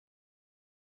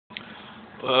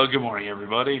Well, good morning,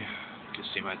 everybody. You can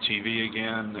see my TV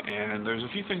again, and there's a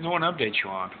few things I want to update you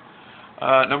on.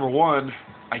 Number one,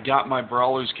 I got my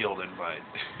Brawlers Guild invite.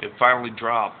 It finally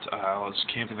dropped. I was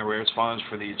camping the rare funds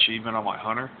for the achievement on my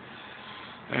hunter,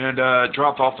 and it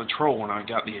dropped off the troll when I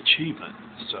got the achievement.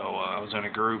 So I was in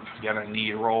a group, got a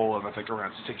need roll of I think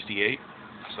around 68,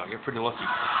 so I got pretty lucky.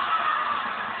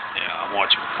 Yeah, I'm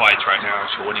watching fights right now,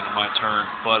 so waiting on my turn.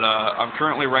 But I'm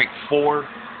currently ranked 4.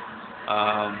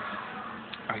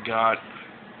 I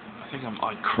think I'm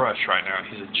on Crush right now.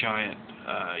 He's a giant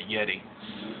Yeti,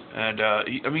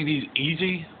 and he's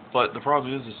easy, but the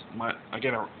problem is I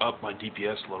gotta up my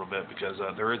DPS a little bit because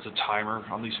there is a timer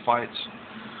on these fights.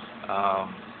 I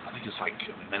think it's like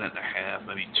a minute and a half,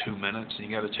 maybe 2 minutes, and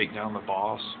you got to take down the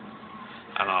boss.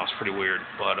 I don't know, it's pretty weird,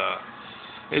 but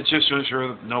it's just to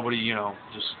ensure that nobody,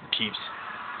 just keeps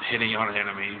hitting on an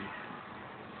enemy,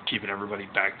 keeping everybody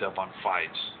backed up on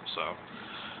fights. So.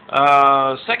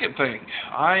 Second thing,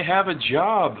 I have a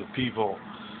job, people.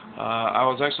 I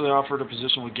was actually offered a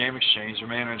position with Game Exchange, a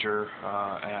manager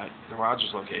at the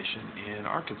Rogers location in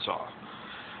Arkansas.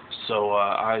 So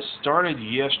I started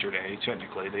yesterday.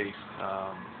 Technically,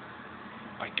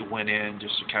 I went in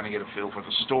just to kind of get a feel for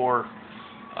the store.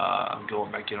 I'm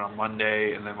going back in on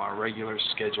Monday, and then my regular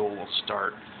schedule will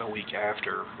start a week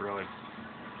after, really.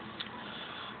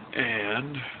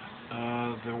 And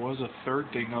there was a third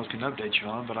thing I was going to update you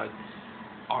on, but I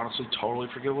honestly totally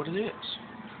forget what it is.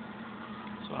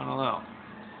 So I don't know.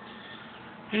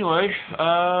 Anyway,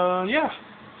 yeah.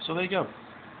 So there you go.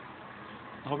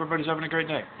 I hope everybody's having a great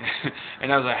day.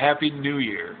 And as a happy new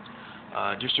year.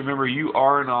 Just remember, you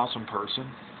are an awesome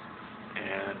person.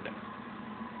 And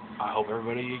I hope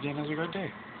everybody, again, has a great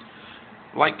day.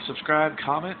 Like, subscribe,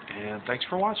 comment, and thanks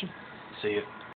for watching. See ya.